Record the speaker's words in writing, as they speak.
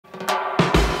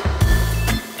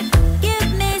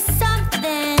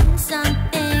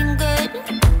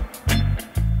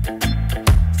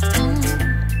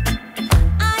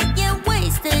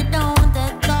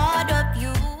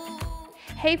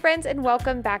Hey friends, and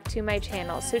welcome back to my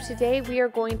channel. So today we are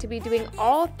going to be doing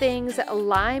all things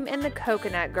lime and the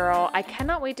coconut girl. I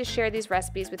cannot wait to share these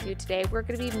recipes with you today. We're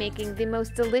going to be making the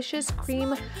most delicious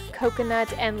cream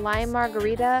coconut and lime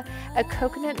margarita, a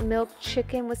coconut milk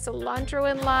chicken with cilantro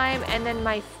and lime, and then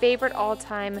my favorite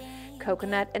all-time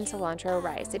coconut and cilantro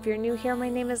rice. If you're new here, my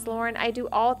name is Lauren. I do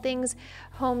all things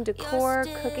home decor,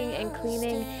 cooking, and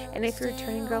cleaning. And if you're a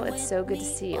returning girl, it's so good to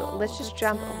see you. Let's just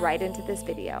jump right into this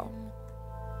video.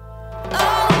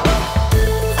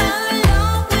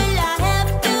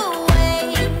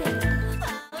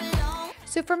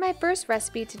 So for my first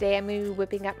recipe today, I'm going to be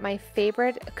whipping up my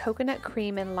favorite coconut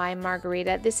cream and lime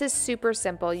margarita. This is super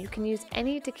simple. You can use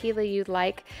any tequila you'd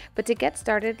like, but to get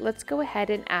started, let's go ahead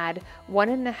and add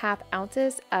 1.5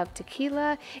 ounces of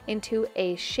tequila into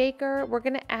a shaker. We're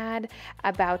going to add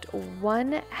about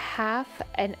 1/2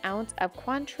 an ounce of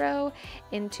Cointreau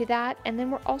into that, and then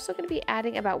we're also going to be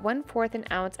adding about 1/4 an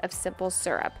ounce of simple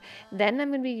syrup. Then I'm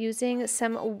going to be using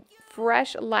some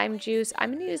fresh lime juice.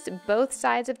 I'm going to use both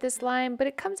sides of this lime, but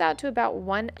it comes out to about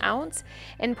 1 ounce,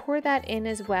 and pour that in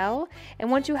as well. And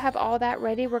once you have all that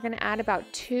ready, we're going to add about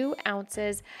 2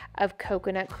 ounces of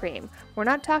coconut cream. We're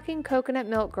not talking coconut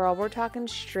milk, girl. We're talking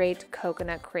straight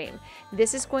coconut cream.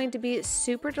 This is going to be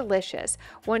super delicious.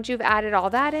 Once you've added all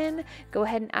that in, go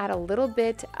ahead and add a little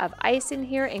bit of ice in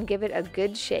here and give it a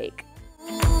good shake.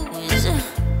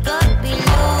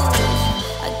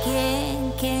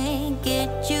 Can't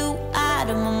get you out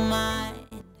of my mind.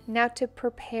 Now to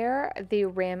prepare the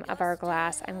rim of our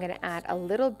glass, I'm going to add a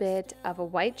little bit of a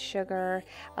white sugar,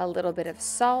 a little bit of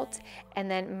salt,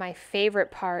 and then my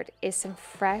favorite part is some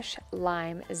fresh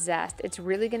lime zest. It's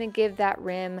really going to give that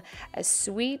rim a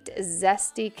sweet,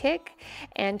 zesty kick.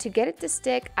 And to get it to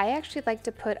stick, I actually like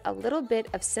to put a little bit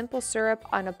of simple syrup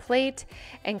on a plate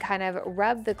and kind of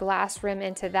rub the glass rim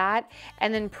into that,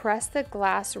 and then press the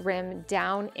glass rim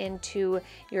down into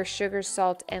your sugar,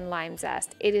 salt, and lime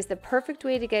zest. It is the perfect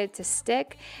way to get it to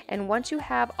stick. And once you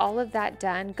have all of that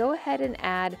done, go ahead and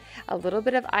add a little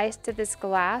bit of ice to this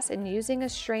glass, and using a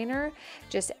strainer,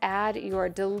 just add your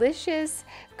delicious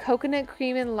coconut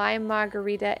cream and lime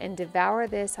margarita and devour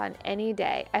this on any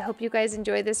day. I hope you guys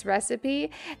enjoy this recipe,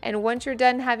 and once you're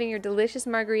done having your delicious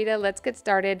margarita, let's get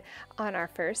started on our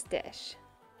first dish.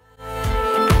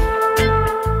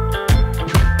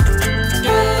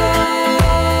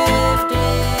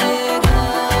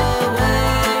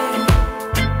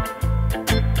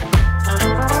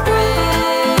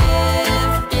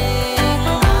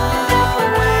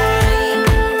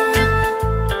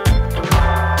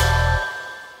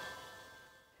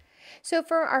 So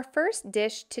for our first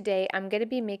dish today, I'm going to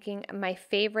be making my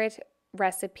favorite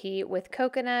recipe with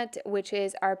coconut, which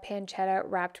is our pancetta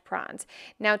wrapped prawns.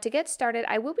 Now to get started,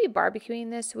 I will be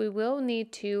barbecuing this, so we will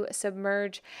need to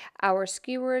submerge our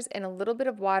skewers in a little bit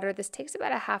of water. This takes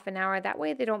about a half an hour. That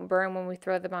way they don't burn when we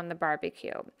throw them on the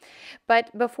barbecue.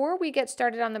 But before we get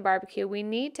started on the barbecue, we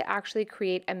need to actually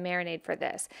create a marinade for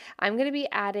this. I'm going to be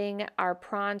adding our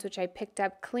prawns, which I picked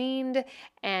up cleaned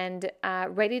and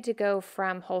ready to go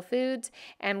from Whole Foods,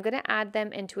 and I'm going to add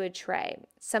them into a tray.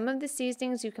 Some of the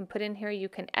seasonings you can put in here, you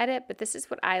can edit, but this is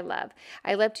what I love.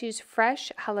 I love to use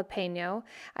fresh jalapeno.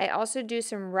 I also do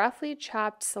some roughly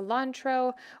chopped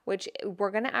cilantro, which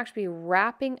we're going to actually be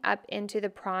wrapping up into the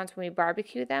prawns when we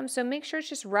barbecue them. So make sure it's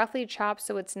just roughly chopped,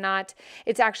 so it's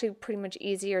actually pretty much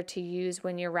easier to use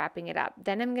when you're wrapping it up.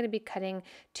 Then I'm going to be cutting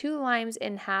 2 limes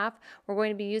in half. We're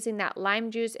going to be using that lime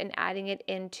juice and adding it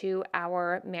into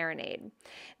our marinade.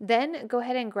 Then go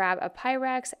ahead and grab a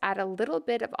Pyrex, add a little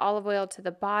bit of olive oil to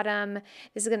the bottom.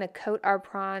 This is going to coat our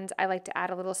prawns. I like to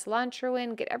add a little cilantro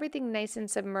in, get everything nice and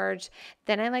submerged.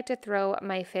 Then I like to throw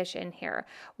my fish in here.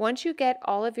 Once you get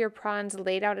all of your prawns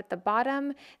laid out at the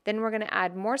bottom, then we're going to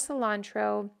add more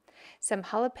cilantro, some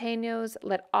jalapenos,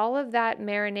 let all of that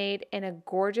marinate in a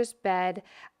gorgeous bed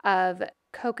of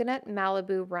coconut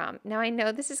Malibu rum. Now I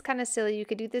know this is kind of silly. You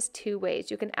could do this 2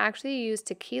 ways. You can actually use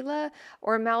tequila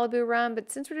or Malibu rum, but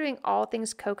since we're doing all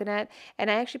things coconut, and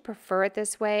I actually prefer it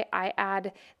this way, I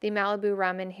add the Malibu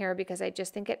rum in here because I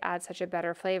just think it adds such a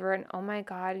better flavor. And oh my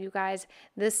God, you guys,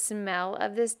 the smell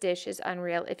of this dish is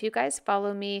unreal. If you guys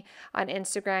follow me on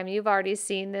Instagram, you've already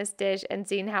seen this dish and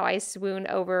seen how I swoon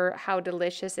over how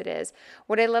delicious it is.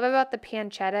 What I love about the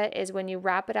pancetta is when you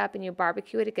wrap it up and you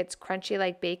barbecue it, it gets crunchy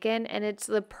like bacon, and it's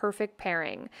the perfect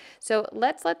pairing. So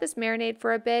let's let this marinate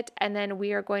for a bit, and then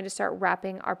we are going to start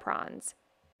wrapping our prawns.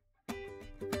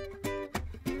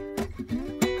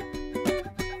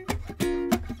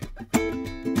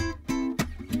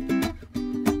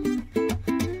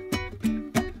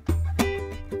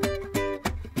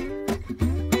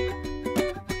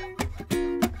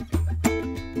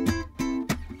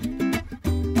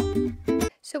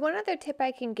 one other tip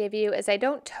I can give you is I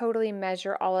don't totally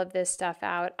measure all of this stuff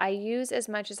out. I use as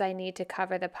much as I need to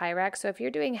cover the Pyrex. So if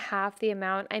you're doing half the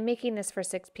amount, I'm making this for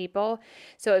 6 people.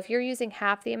 So if you're using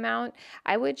half the amount,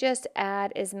 I would just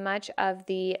add as much of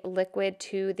the liquid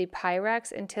to the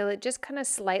Pyrex until it just kind of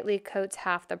slightly coats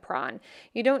half the prawn.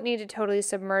 You don't need to totally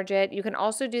submerge it. You can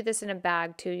also do this in a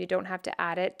bag too. You don't have to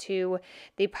add it to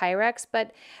the Pyrex,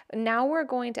 but now we're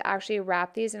going to actually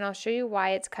wrap these, and I'll show you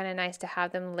why it's kind of nice to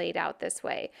have them laid out this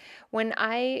way. When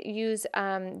I use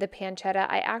the pancetta,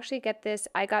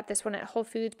 I got this one at Whole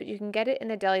Foods, but you can get it in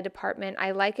the deli department.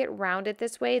 I like it rounded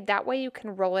this way. That way you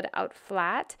can roll it out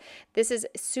flat. This is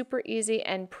super easy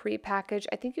and pre-packaged.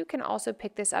 I think you can also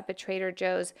pick this up at Trader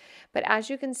Joe's, but as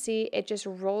you can see, it just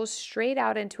rolls straight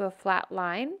out into a flat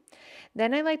line.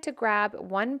 Then I like to grab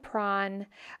one prawn,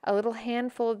 a little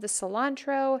handful of the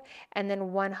cilantro, and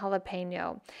then one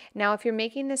jalapeno. Now, if you're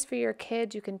making this for your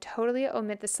kids, you can totally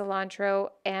omit the cilantro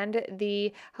and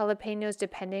the jalapenos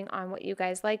depending on what you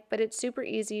guys like, but it's super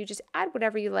easy. You just add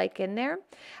whatever you like in there.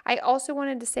 I also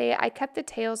wanted to say I kept the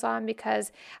tails on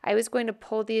because I was going to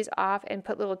pull these off and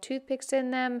put little toothpicks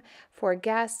in them for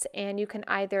guests, and you can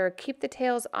either keep the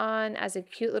tails on as a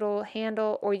cute little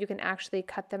handle, or you can actually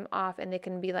cut them off and they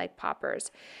can be like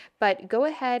poppers. But go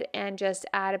ahead and just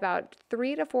add about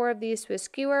 3 to 4 of these to a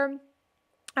skewer.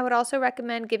 I would also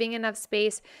recommend giving enough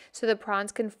space so the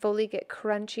prawns can fully get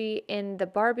crunchy in the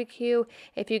barbecue.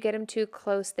 If you get them too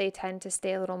close, they tend to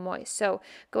stay a little moist. So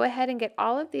go ahead and get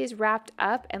all of these wrapped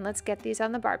up, and let's get these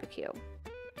on the barbecue.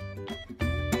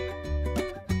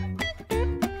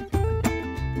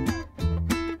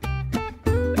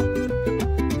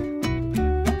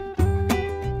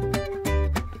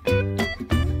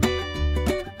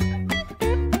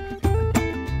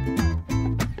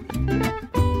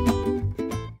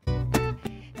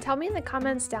 Tell me in the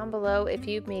comments down below if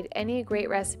you've made any great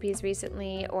recipes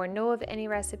recently or know of any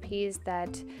recipes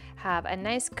that have a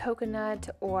nice coconut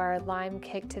or lime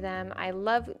kick to them. I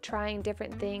love trying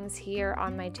different things here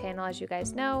on my channel, as you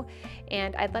guys know,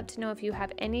 and I'd love to know if you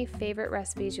have any favorite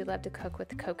recipes you love to cook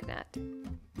with coconut.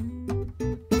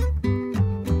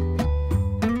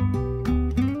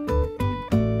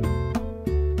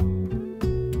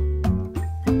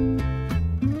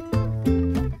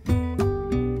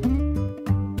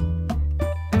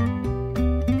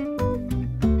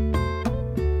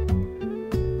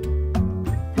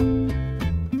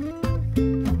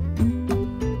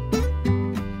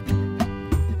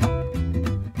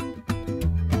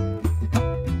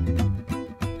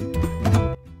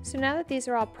 So now that these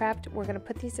are all prepped, we're going to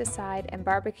put these aside and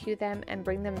barbecue them and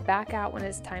bring them back out when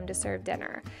it's time to serve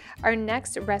dinner. Our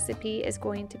next recipe is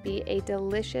going to be a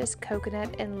delicious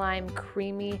coconut and lime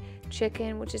creamy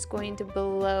chicken, which is going to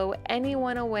blow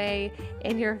anyone away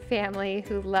in your family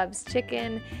who loves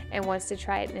chicken and wants to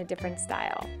try it in a different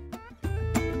style.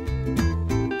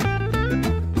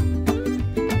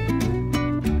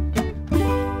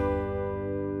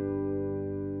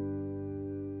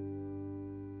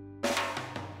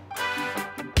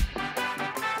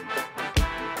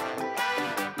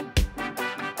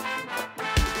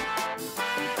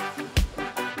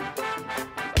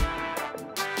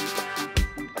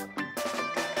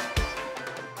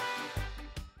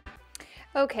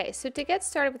 Okay, so to get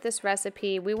started with this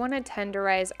recipe, we want to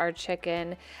tenderize our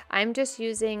chicken. I'm just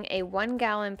using a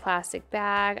 1-gallon plastic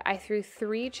bag. I threw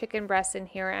 3 chicken breasts in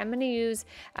here. I'm going to use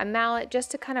a mallet just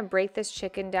to kind of break this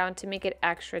chicken down to make it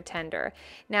extra tender.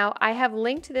 Now, I have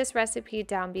linked this recipe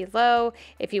down below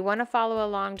if you want to follow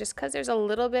along, just because there's a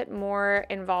little bit more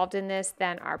involved in this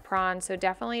than our prawns, so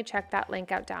definitely check that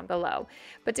link out down below.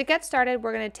 But to get started,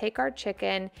 we're going to take our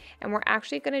chicken and we're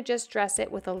actually going to just dress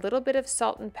it with a little bit of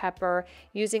salt and pepper.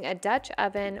 Using a Dutch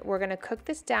oven, we're going to cook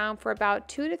this down for about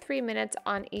 2 to 3 minutes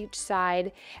on each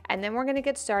side, and then we're going to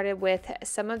get started with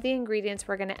some of the ingredients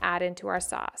we're going to add into our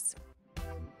sauce.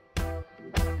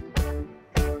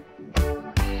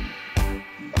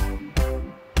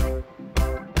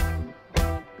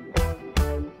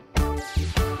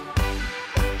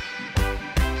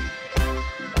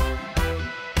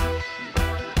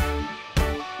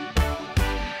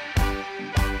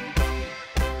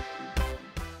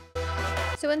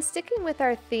 So in sticking with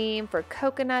our theme for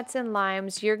coconuts and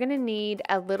limes, you're going to need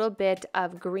a little bit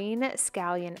of green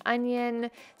scallion onion,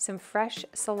 some fresh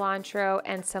cilantro,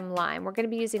 and some lime. We're going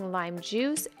to be using lime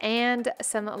juice and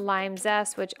some lime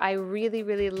zest, which I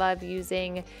really love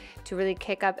using to really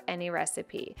kick up any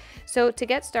recipe. So to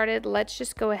get started, let's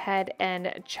just go ahead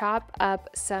and chop up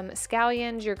some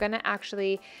scallions. You're gonna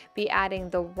actually be adding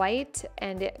the white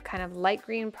and kind of light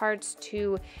green parts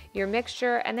to your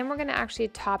mixture, and then we're gonna actually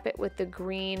top it with the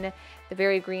green, the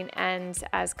very green ends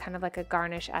as kind of like a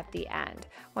garnish at the end.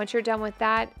 Once you're done with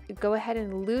that, go ahead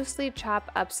and loosely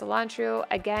chop up cilantro.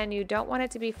 Again, you don't want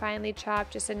it to be finely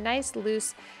chopped, just a nice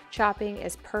loose chopping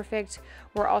is perfect.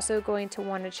 We're also going to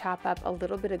want to chop up a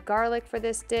little bit of garlic for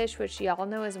this dish, which y'all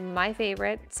know is my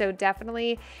favorite. So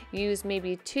definitely use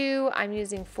maybe 2. I'm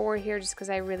using 4 here just because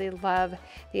I really love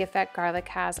the effect garlic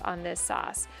has on this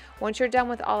sauce. Once you're done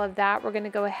with all of that, we're going to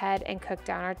go ahead and cook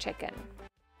down our chicken.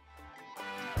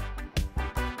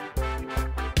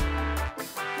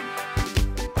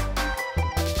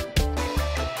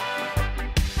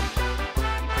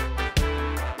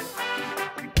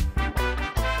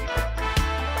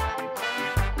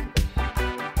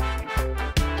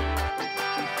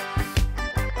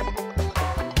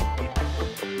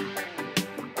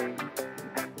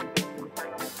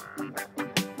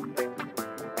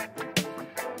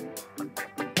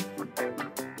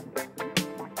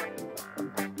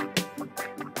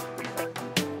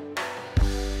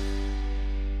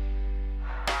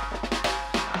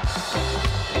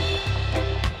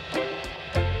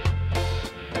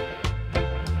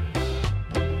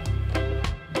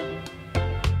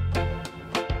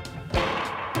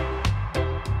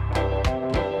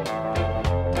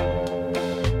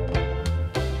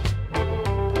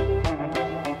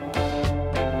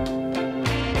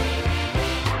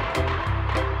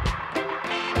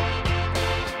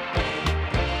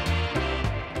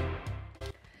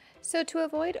 So to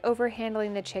avoid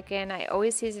overhandling the chicken, I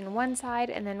always season one side,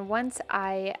 and then once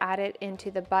I add it into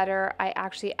the butter, I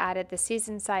actually added the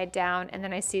seasoned side down, and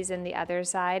then I season the other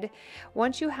side.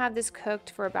 Once you have this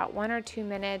cooked for about 1 or 2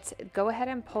 minutes, go ahead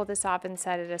and pull this off and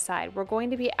set it aside. We're going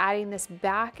to be adding this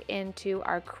back into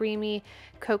our creamy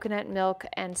coconut milk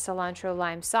and cilantro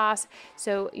lime sauce.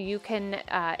 So you can,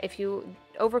 if you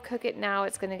overcook it now,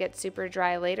 it's going to get super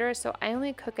dry later. So I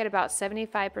only cook it about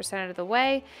 75% of the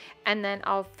way, and then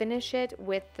I'll finish it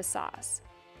with the sauce.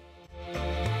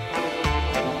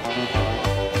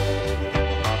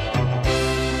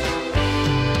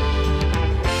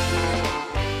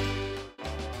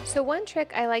 So one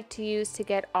trick I like to use to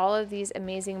get all of these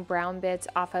amazing brown bits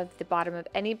off of the bottom of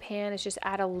any pan is just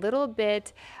add a little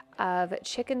bit of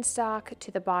chicken stock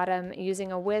to the bottom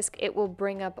using a whisk. It will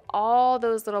bring up all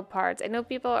those little parts. I know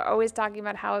people are always talking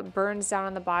about how it burns down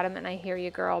on the bottom, and I hear you,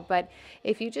 girl, but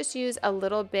if you just use a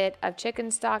little bit of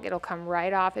chicken stock, it'll come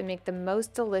right off and make the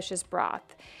most delicious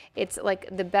broth. It's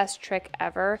like the best trick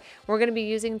ever. We're going to be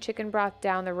using chicken broth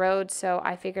down the road, so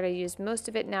I figured I used most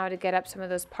of it now to get up some of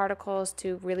those particles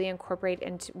to really incorporate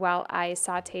into while I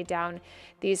saute down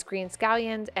these green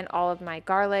scallions and all of my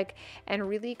garlic, and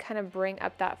really kind of bring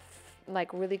up that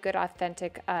like really good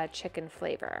authentic chicken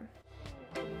flavor.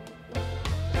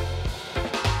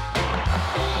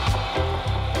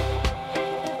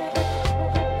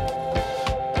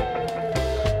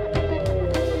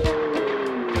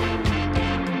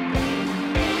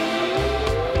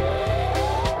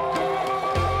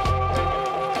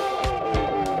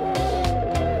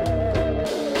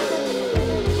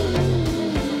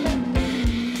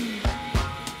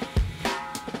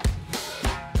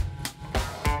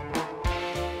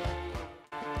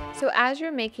 So as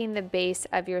you're making the base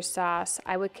of your sauce,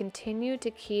 I would continue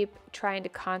to keep trying to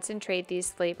concentrate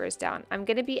these flavors down. I'm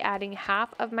going to be adding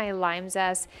half of my lime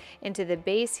zest into the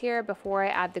base here before I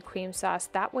add the cream sauce.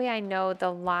 That way I know the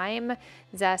lime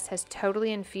zest has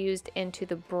totally infused into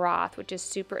the broth, which is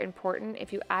super important.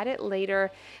 If you add it later,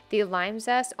 the lime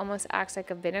zest almost acts like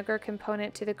a vinegar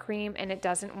component to the cream, and it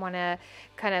doesn't want to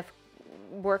kind of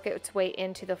work its way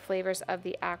into the flavors of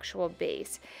the actual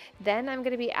base. Then I'm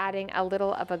going to be adding a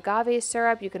little of agave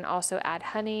syrup. You can also add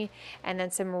honey, and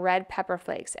then some red pepper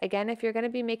flakes. Again, if you're going to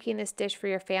be making this dish for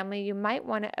your family, you might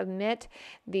want to omit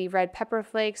the red pepper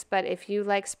flakes, but if you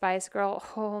like spice, girl,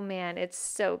 oh man, it's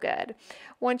so good.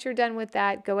 Once you're done with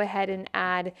that, go ahead and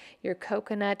add your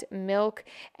coconut milk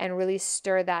and really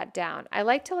stir that down. I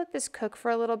like to let this cook for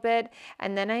a little bit,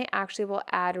 and then I actually will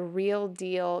add real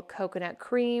deal coconut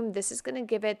cream. This is going to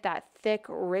give it that thick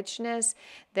richness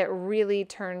that really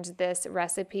turns this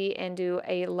recipe into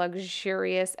a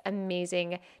luxurious,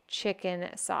 amazing chicken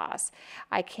sauce.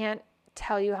 I can't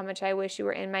tell you how much I wish you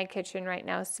were in my kitchen right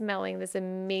now smelling this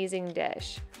amazing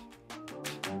dish.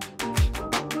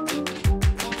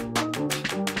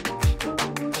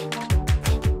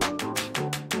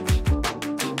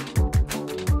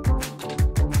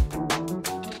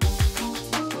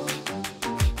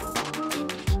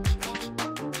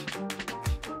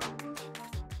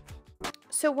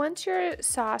 So once your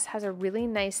sauce has a really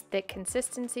nice thick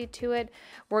consistency to it,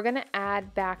 we're gonna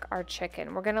add back our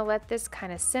chicken. We're gonna let this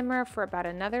kind of simmer for about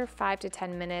another 5 to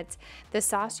 10 minutes. The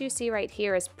sauce you see right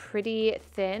here is pretty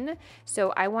thin,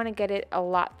 so I wanna get it a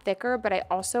lot thicker, but I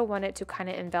also want it to kind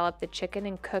of envelop the chicken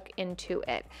and cook into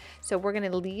it. So we're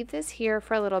gonna leave this here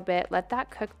for a little bit, let that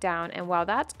cook down, and while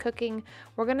that's cooking,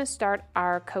 we're gonna start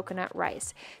our coconut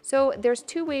rice. So there's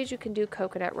two ways you can do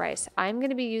coconut rice. I'm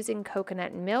gonna be using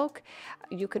coconut milk.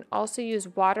 You can also use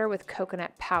water with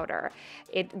coconut powder.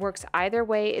 It works either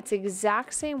way. It's the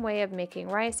exact same way of making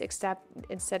rice, except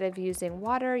instead of using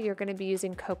water, you're going to be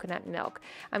using coconut milk.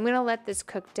 I'm going to let this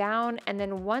cook down, and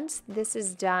then once this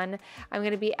is done, I'm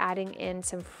going to be adding in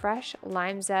some fresh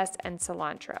lime zest and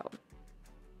cilantro.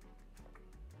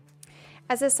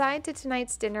 As a side to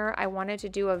tonight's dinner, I wanted to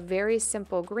do a very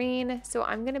simple green, so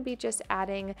I'm going to be just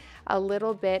adding a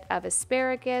little bit of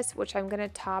asparagus, which I'm going to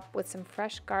top with some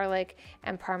fresh garlic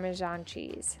and Parmesan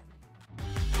cheese.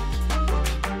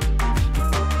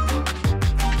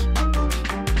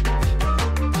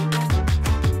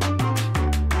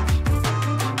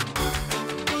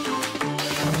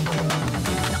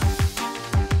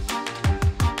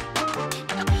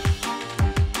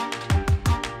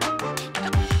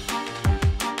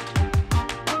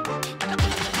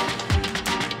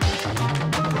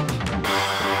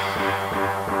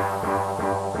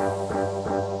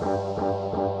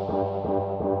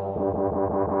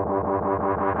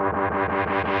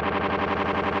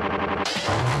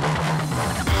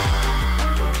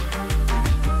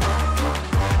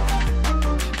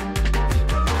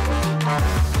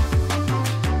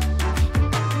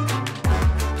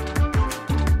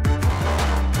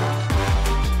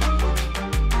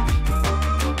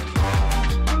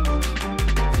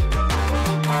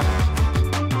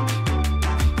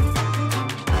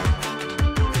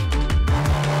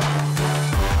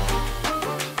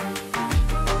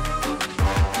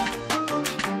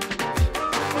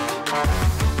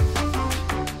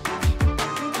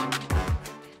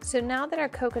 So now that our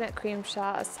coconut cream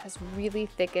sauce has really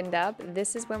thickened up,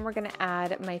 this is when we're gonna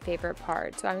add my favorite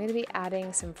part. So I'm gonna be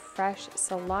adding some fresh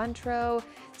cilantro,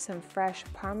 some fresh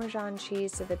Parmesan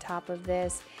cheese to the top of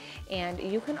this. And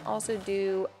you can also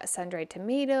do sun-dried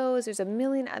tomatoes. There's a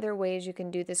million other ways you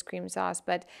can do this cream sauce,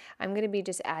 but I'm gonna be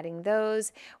just adding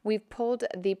those. We've pulled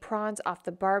the prawns off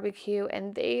the barbecue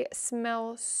and they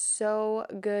smell so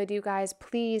good, you guys.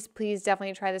 Please, please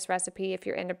definitely try this recipe if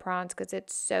you're into prawns because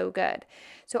it's so good.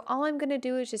 So all I'm gonna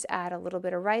do is just add a little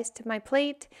bit of rice to my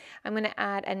plate. I'm gonna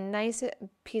add a nice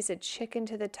piece of chicken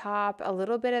to the top, a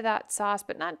little bit of that sauce,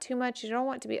 but not too much. You don't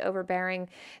want it to be overbearing.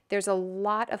 There's a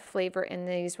lot of flavor in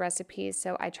these recipes,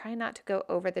 so I try not to go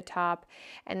over the top.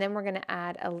 And then we're gonna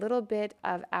add a little bit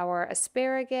of our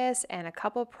asparagus and a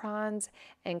couple prawns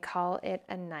and call it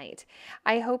a night.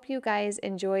 I hope you guys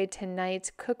enjoyed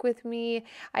tonight's Cook With Me.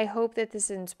 I hope that this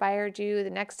inspired you the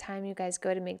next time you guys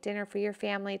go to make dinner for your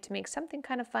family to make something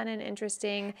kind of fun and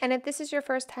interesting. And if this is your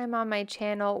first time on my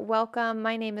channel, welcome.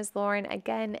 My name is Lauren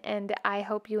again, and I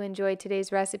hope you enjoyed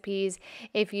today's recipes.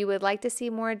 If you would like to see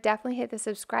more, definitely hit the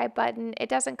subscribe button. It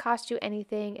doesn't cost you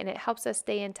anything, and it helps us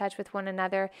stay in touch with one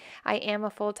another. I am a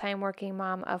full-time working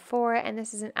mom of 4, and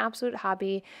this is an absolute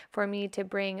hobby for me to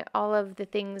bring all of the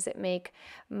things that make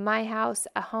my house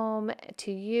a home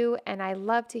to you, and I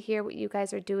love to hear what you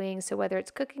guys are doing. So whether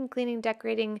it's cooking, cleaning,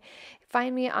 decorating,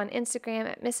 find me on Instagram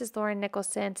at Mrs. Lauren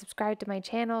Nicholson. Subscribe to my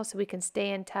channel so we can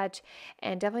stay in touch,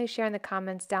 and definitely share in the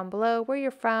comments down below where you're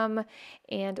from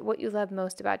and what you love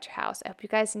most about your house. I hope you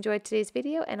guys enjoyed today's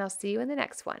video, and I'll see you in the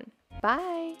next one.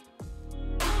 Bye!